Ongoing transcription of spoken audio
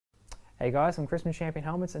Hey guys, I'm Christmas Champion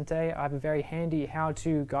Helmets, and today I have a very handy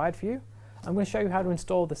how-to guide for you. I'm going to show you how to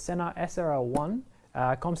install the Sena SRL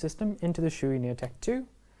comm system into the Shoei Neotec Ⅱ,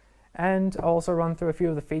 and I'll also run through a few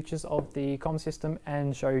of the features of the comm system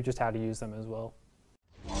and show you just how to use them as well.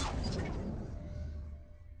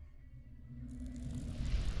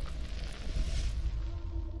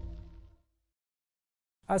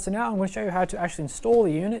 So now I'm going to show you how to actually install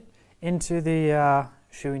the unit into the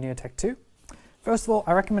Shoei Neotec Ⅱ. First of all,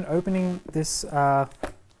 I recommend opening this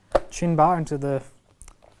chin bar into the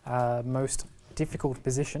most difficult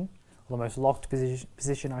position, or the most locked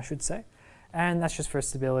position I should say, and that's just for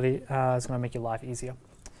stability. It's going to make your life easier.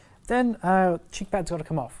 Then cheek pad's got to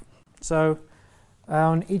come off. So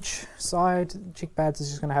on each side, cheek pads is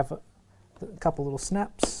just going to have a couple little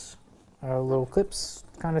snaps, little clips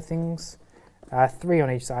kind of things, 3 on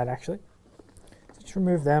each side actually. So just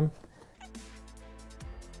remove them.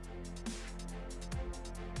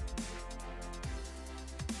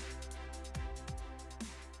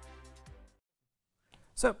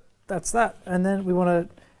 So that's that, and then we want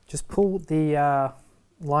to just pull the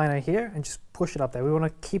liner here and just push it up there. We want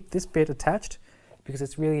to keep this bit attached because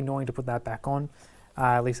it's really annoying to put that back on,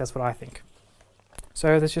 at least that's what I think.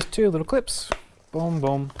 So there's just 2 little clips, boom,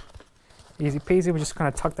 boom, easy peasy. We just kind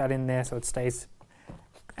of tuck that in there so it stays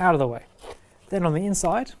out of the way. Then on the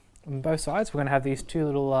inside, on both sides, we're going to have these 2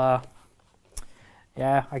 little, I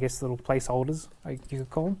guess little placeholders, you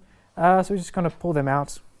could call them. So we're just going to pull them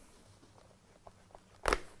out.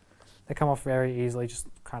 They come off very easily, just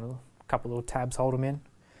kind of a couple little tabs hold them in.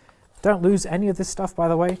 Don't lose any of this stuff, by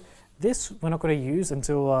the way. This we're not going to use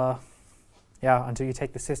until until you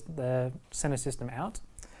take the Sena system out.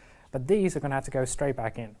 But these are going to have to go straight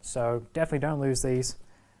back in, so definitely don't lose these.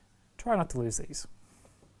 Try not to lose these.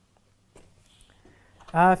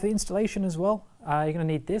 For the installation as well, you're going to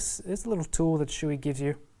need this. It's a little tool that Shoei gives you.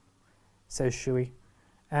 It says Shoei,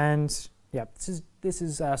 and yeah, this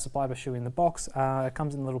is supplied by Shoei in the box. It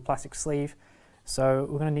comes in a little plastic sleeve, so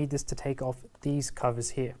we're going to need this to take off these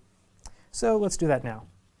covers here. So let's do that now.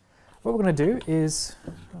 What we're going to do is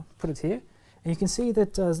put it here, and you can see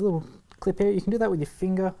that there's a little clip here. You can do that with your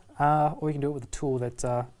finger, or you can do it with a tool that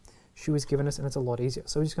Shoei's given us, and it's a lot easier.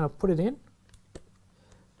 So we're just going to put it in,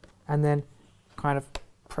 and then kind of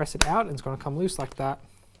press it out, and it's going to come loose like that.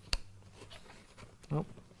 Oh.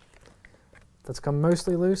 That's come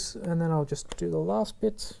mostly loose, and then I'll just do the last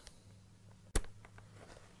bit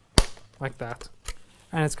like that,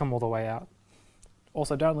 and it's come all the way out.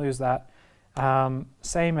 Also, don't lose that.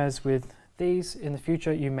 Same as with these, in the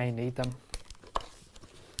future you may need them.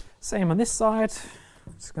 Same on this side.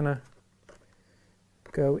 Just gonna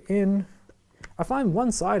go in. I find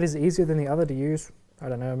one side is easier than the other to use. I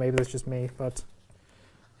don't know, maybe that's just me, but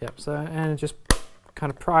yep. So, and just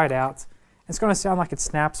kind of pry it out. It's going to sound like it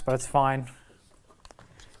snaps, but it's fine.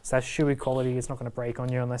 It's that Shoei quality. It's not going to break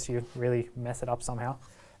on you unless you really mess it up somehow.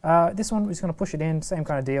 This one, we're just going to push it in, same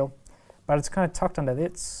kind of deal, but it's kind of tucked under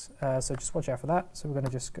this, so just watch out for that. So we're going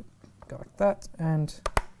to just go like that, and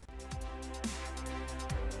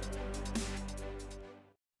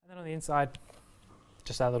then on the inside,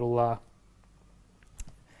 just that little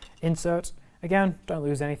insert. Again, don't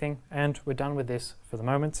lose anything, and we're done with this for the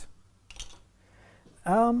moment.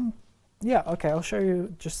 Yeah, okay, I'll show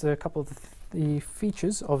you just a couple of the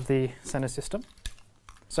features of the Sena system.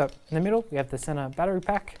 So in the middle we have the Sena battery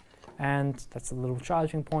pack, and that's a little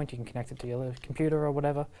charging point. You can connect it to your computer or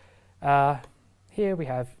whatever. Here we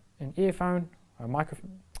have an earphone, or a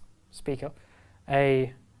speaker,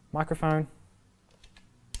 a microphone,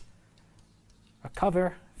 a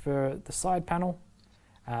cover for the side panel.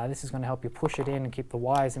 This is going to help you push it in and keep the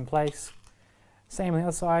wires in place. Same on the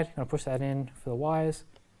other side, you're going to push that in for the wires,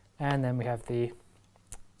 and then we have the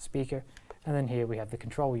speaker. And then here we have the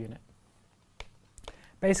control unit.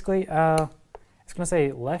 Basically, it's going to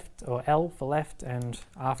say left, or L for left and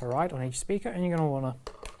R for right on each speaker, and you're going to want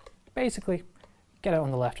to basically get it on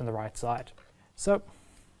the left and the right side. So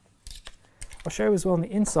I'll show you as well on the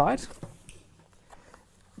inside.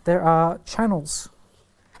 There are channels.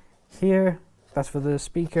 Here, that's for the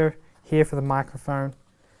speaker, here for the microphone,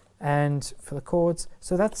 and for the cords.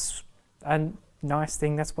 So that's a nice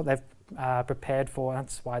thing. That's what they've prepared for.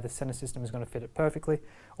 That's why the Sena system is going to fit it perfectly.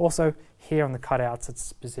 Also, here on the cutouts, it's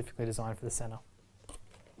specifically designed for the Sena.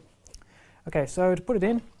 Okay, so to put it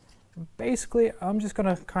in, basically, I'm just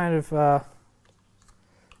going to kind of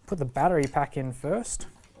put the battery pack in first.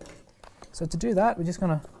 So to do that, we're just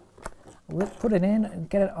going to put it in and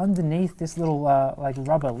get it underneath this little like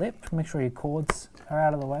rubber lip. Make sure your cords are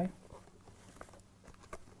out of the way.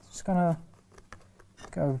 Just going to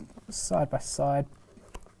go side by side.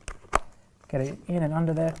 get it in and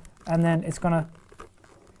under there, and then it's going to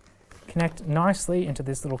connect nicely into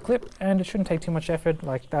this little clip, and it shouldn't take too much effort.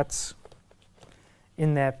 Like, that's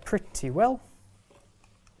in there pretty well.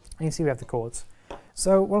 And you see we have the cords.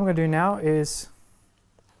 So what I'm going to do now is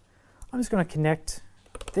I'm just going to connect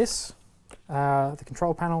this, the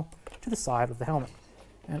control panel, to the side of the helmet.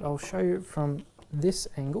 And I'll show you from this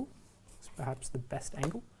angle. It's perhaps the best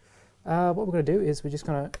angle. What we're going to do is we're just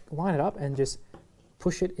going to line it up and just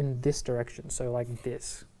push it in this direction, so like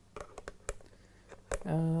this.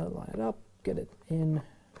 Line it up, get it in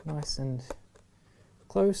nice and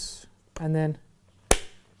close, and then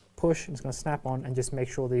push, and it's going to snap on, and just make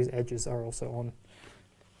sure these edges are also on.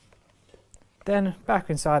 Then back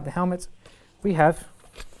inside the helmet we have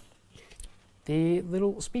the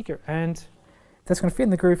little speaker, and that's going to fit in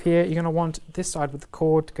the groove here. You're going to want this side with the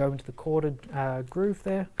cord to go into the corded groove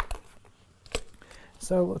there.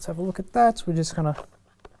 So let's have a look at that. We're just going to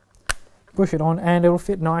push it on, and it will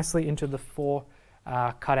fit nicely into the 4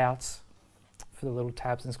 cutouts for the little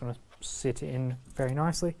tabs, and it's going to sit in very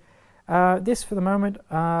nicely. This for the moment,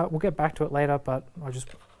 we'll get back to it later, but I'll just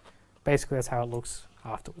basically that's how it looks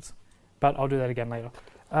afterwards. But I'll do that again later.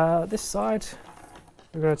 This side,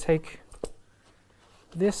 we're going to take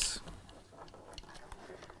this.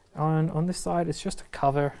 On this side, it's just a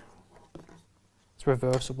cover. It's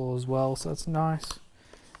reversible as well, so that's nice.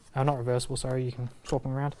 Not reversible, sorry, you can swap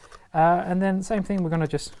them around. And then same thing, we're going to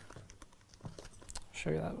just show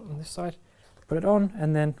you that on this side. Put it on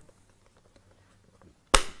and then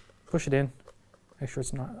push it in. Make sure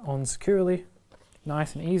it's not on securely.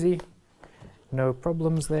 Nice and easy. No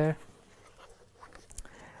problems there.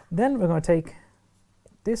 Then we're going to take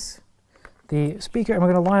this, the speaker, and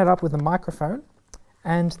we're going to line it up with the microphone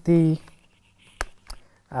and the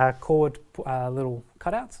cord little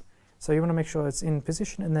cutouts. So you want to make sure it's in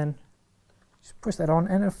position, and then just push that on,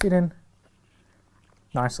 and it'll fit in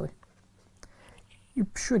nicely. You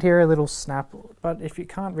should hear a little snap, but if you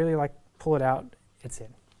can't really like pull it out, it's in.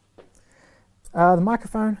 The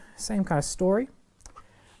microphone, same kind of story.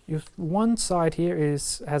 One side here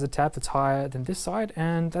has a tab that's higher than this side,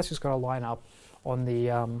 and that's just going to line up on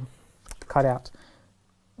the cutout.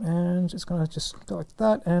 And it's going to just go like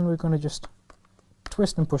that, and we're going to just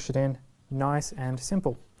twist and push it in, nice and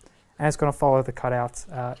simple. And it's going to follow the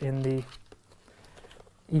cutouts in the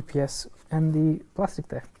EPS and the plastic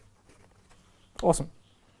there. Awesome.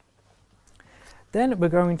 Then we're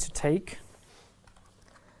going to take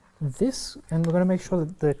this, and we're going to make sure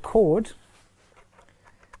that the cord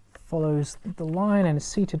follows the line and is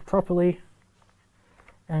seated properly.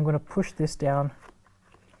 And I'm going to push this down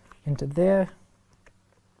into there.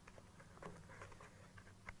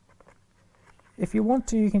 If you want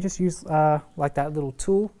to, you can just use like that little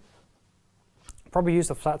tool. Probably use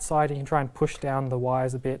the flat side. You can try and push down the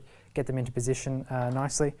wires a bit, get them into position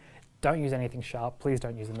nicely. Don't use anything sharp. Please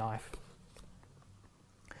don't use a knife.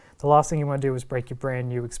 The last thing you want to do is break your brand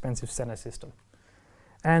new expensive Sena system.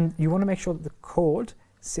 And you want to make sure that the cord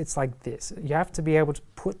sits like this. You have to be able to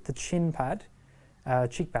put the cheek pad,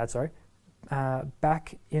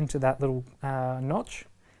 back into that little notch.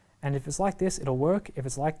 And if it's like this, it'll work. If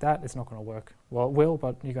it's like that, it's not going to work. Well, it will,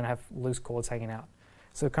 but you're going to have loose cords hanging out.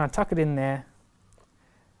 So kind of tuck it in there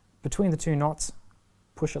between the 2 knots,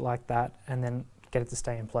 push it like that, and then get it to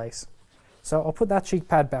stay in place. So I'll put that cheek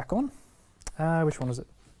pad back on. Which one is it?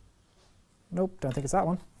 Nope, don't think it's that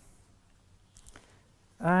one.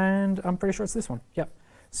 And I'm pretty sure it's this one. Yep.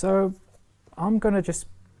 So I'm going to just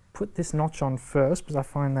put this notch on first because I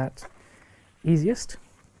find that easiest.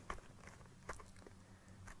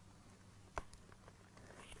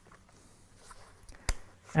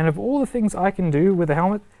 And of all the things I can do with a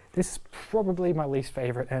helmet, this is probably my least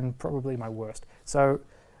favorite and probably my worst. So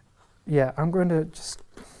yeah, I'm going to just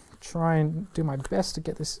try and do my best to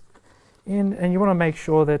get this in, and you want to make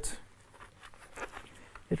sure that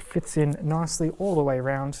it fits in nicely all the way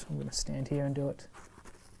around. I'm going to stand here and do it.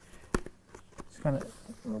 Just kind of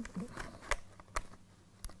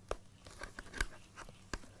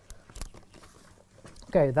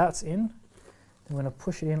okay, that's in. I'm going to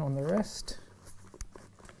push it in on the rest.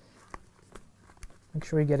 Make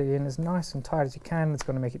sure you get it in as nice and tight as you can. It's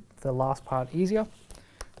going to make it the last part easier.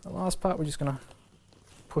 The last part we're just going to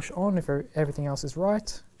push on if everything else is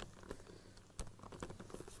right.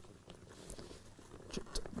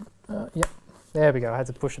 Yep, there we go. I had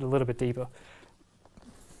to push it a little bit deeper.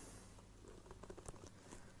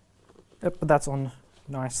 Yep, but that's on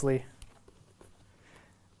nicely.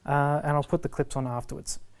 And I'll put the clips on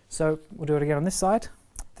afterwards. So we'll do it again on this side.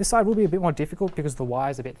 This side will be a bit more difficult because the wire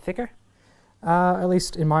is a bit thicker. At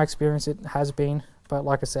least in my experience it has been, but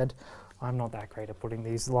like I said, I'm not that great at putting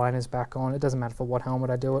these liners back on. It doesn't matter for what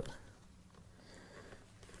helmet I do it.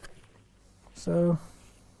 So,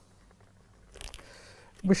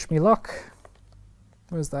 wish me luck.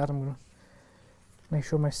 Where's that? I'm going to make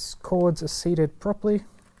sure my cords are seated properly,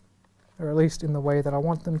 or at least in the way that I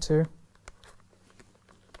want them to.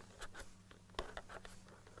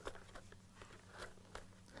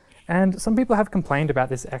 And some people have complained about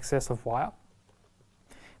this excess of wire.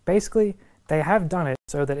 Basically, they have done it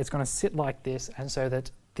so that it's going to sit like this, and so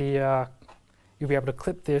that the you'll be able to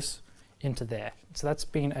clip this into there. So that's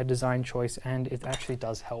been a design choice, and it actually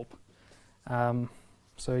does help.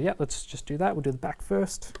 So yeah, let's just do that. We'll do the back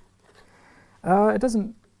first. I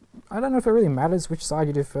don't know if it really matters which side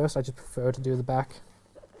you do first. I just prefer to do the back.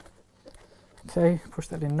 Okay, push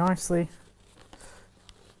that in nicely.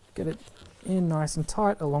 Get it in nice and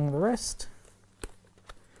tight along the rest.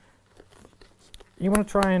 You want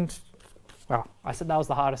to try and, well, I said that was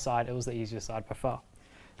the harder side, it was the easier side by far.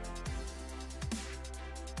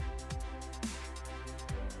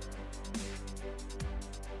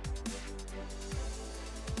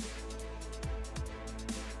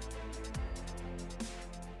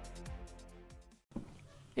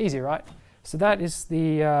 Easy, right? So that is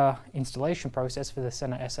the installation process for the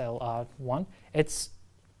Sena SRL. It's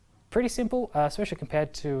pretty simple, especially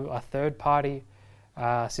compared to a third-party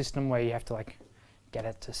system where you have to like get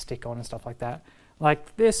it to stick on and stuff like that.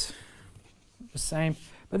 Like this, the same,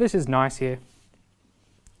 but this is nice here.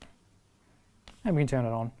 And we can turn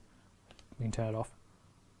it on, we can turn it off.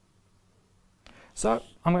 So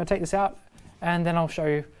I'm going to take this out, and then I'll show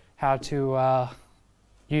you how to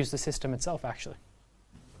use the system itself actually.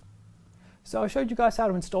 So I showed you guys how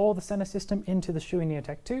to install the Sena system into the Shoei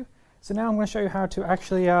Neotec Ⅱ. So now I'm going to show you how to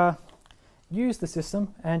actually use the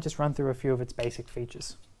system and just run through a few of its basic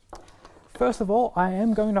features. First of all, I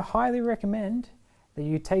am going to highly recommend that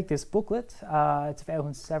you take this booklet. It's available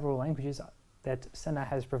in several languages that Sena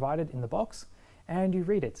has provided in the box, and you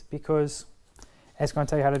read it, because it's going to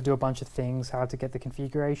tell you how to do a bunch of things, how to get the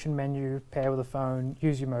configuration menu, pair with a phone,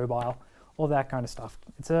 use your mobile, all that kind of stuff.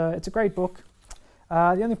 It's a great book.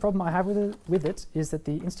 The only problem I have with it is that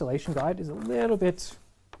the installation guide is a little bit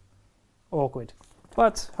awkward,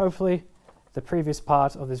 but hopefully the previous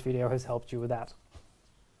part of this video has helped you with that.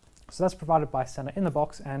 So that's provided by Sena in the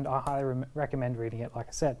box, and I highly recommend reading it, like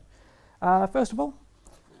I said. First of all,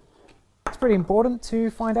 it's pretty important to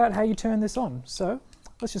find out how you turn this on, so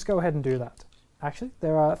let's just go ahead and do that. Actually,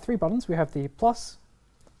 there are 3 buttons. We have the plus,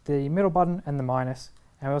 the middle button, and the minus,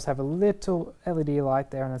 and we also have a little LED light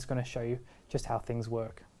there, and it's going to show you just how things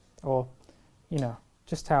work, or you know,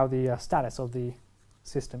 just how the status of the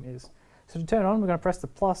system is. So to turn it on, we're going to press the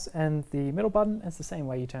plus and the middle button, and it's the same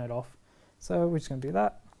way you turn it off. So we're just going to do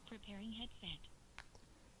that. Preparing headset.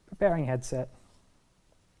 Preparing headset.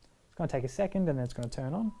 It's going to take a second, and then it's going to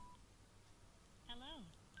turn on. Hello.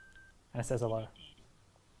 And it says hello.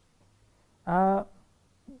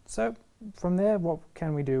 So from there, what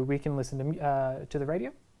can we do? We can listen to the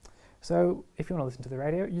radio. So if you want to listen to the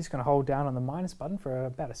radio, you're just going to hold down on the minus button for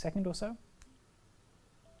about a second or so.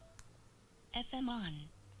 FM on.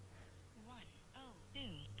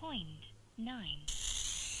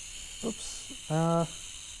 102.9. Oops.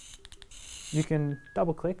 You can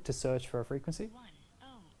double click to search for a frequency.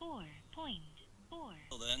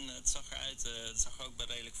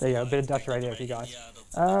 104.4. There you go, a bit of Dutch radio for you guys.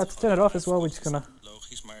 To turn it off as well, we're just going to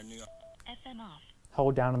FM off.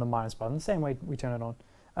 hold down on the minus button, the same way we turn it on.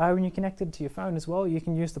 When you're connected to your phone as well, you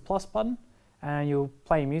can use the plus button and you'll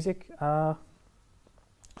play music.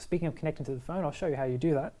 Speaking of connecting to the phone, I'll show you how you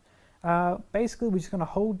do that. Basically, we're just going to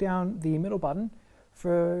hold down the middle button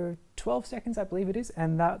for 12 seconds, I believe it is,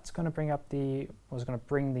 and that's going to bring up the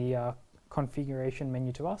configuration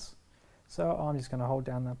menu to us. So I'm just going to hold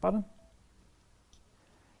down that button.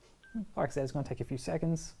 Like I said, it's going to take a few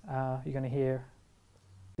seconds. You're going to hear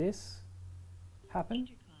this happen.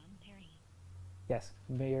 Intercom pairing. Yes,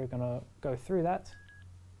 we're going to go through that.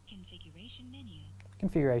 Configuration menu.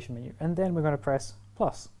 Configuration menu, and then we're going to press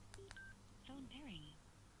plus. Phone pairing.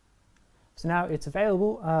 So now it's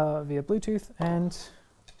available via Bluetooth, and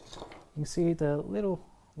you can see the little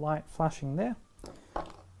light flashing there.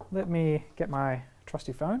 Let me get my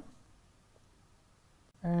trusty phone,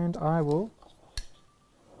 and I will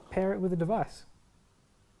pair it with a device.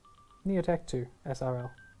 Neotec Ⅱ SRL.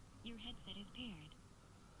 Your headset is paired.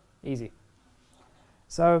 Easy.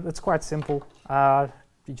 So it's quite simple.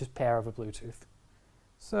 You just pair over Bluetooth.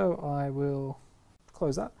 So I will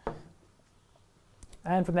close that.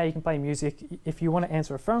 And from there you can play music. If you want to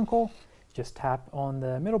answer a phone call, just tap on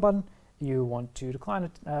the middle button. you want to decline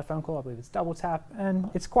a phone call, I believe it's double tap, and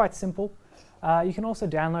it's quite simple. You can also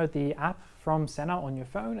download the app from Sena on your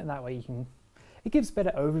phone, and that way it gives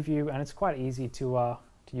better overview, and it's quite easy to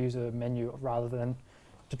use a menu rather than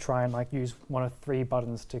to try and use one of 3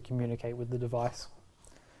 buttons to communicate with the device.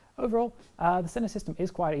 Overall, the Sena system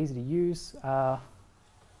is quite easy to use. To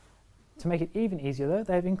make it even easier though,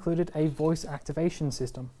 they've included a voice activation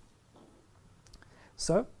system.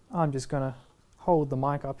 So I'm just going to hold the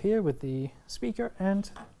mic up here with the speaker, and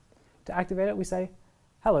to activate it we say,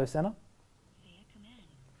 "Hello Sena." Say a command.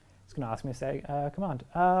 It's going to ask me to say a command.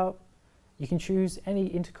 You can choose any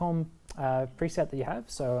intercom preset that you have,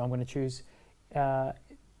 so I'm going to choose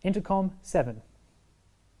Intercom 7.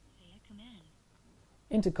 Say a command.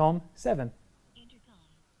 Intercom 7. Intercom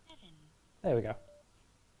 7. There we go.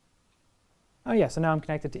 Oh yeah, so now I'm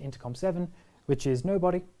connected to Intercom 7, which is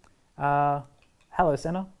nobody. Hello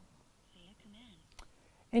Sena. Say a command.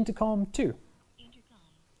 Intercom 2. Intercom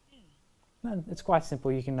 2. And it's quite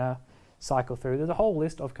simple. You can cycle through. There's a whole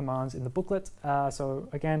list of commands in the booklet, so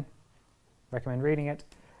again, recommend reading it.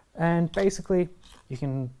 And basically, you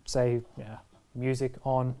can say music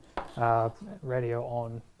on, radio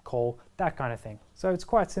on, call, that kind of thing. So it's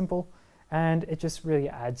quite simple, and it just really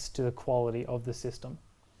adds to the quality of the system.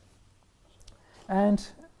 And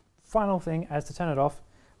final thing, as to turn it off,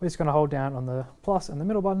 we're just going to hold down on the plus and the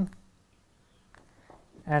middle button,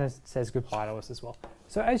 and it says goodbye to us as well.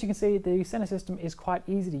 So as you can see, the Sena system is quite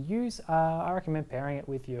easy to use. I recommend pairing it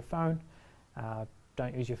with your phone.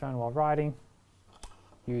 Don't use your phone while riding.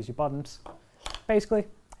 Use your buttons. Basically,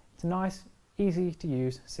 it's a nice, easy to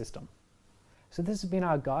use system. So this has been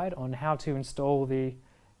our guide on how to install the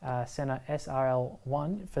Sena SRL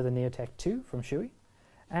 1 for the Neotec Ⅱ from Shoei,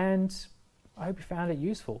 and I hope you found it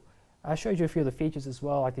useful. I showed you a few of the features as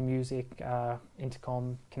well, like the music,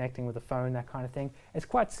 intercom, connecting with the phone, that kind of thing. It's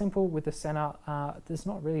quite simple with the Sena. There's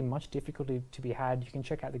not really much difficulty to be had. You can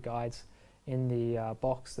check out the guides in the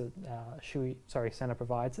box that Sena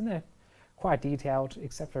provides, and they're quite detailed,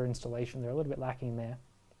 except for installation. They're a little bit lacking there.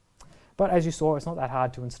 But as you saw, it's not that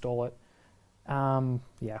hard to install it.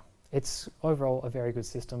 Yeah, it's overall a very good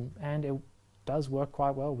system, and it does work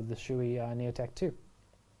quite well with the Shoei Neotec Ⅱ.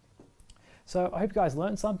 So I hope you guys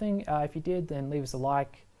learned something. If you did, then leave us a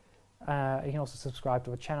like. You can also subscribe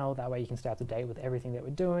to our channel. That way you can stay up to date with everything that we're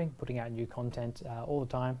doing, putting out new content all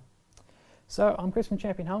the time. So I'm Chris from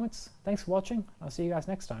Champion Helmets. Thanks for watching. I'll see you guys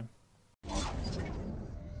next time.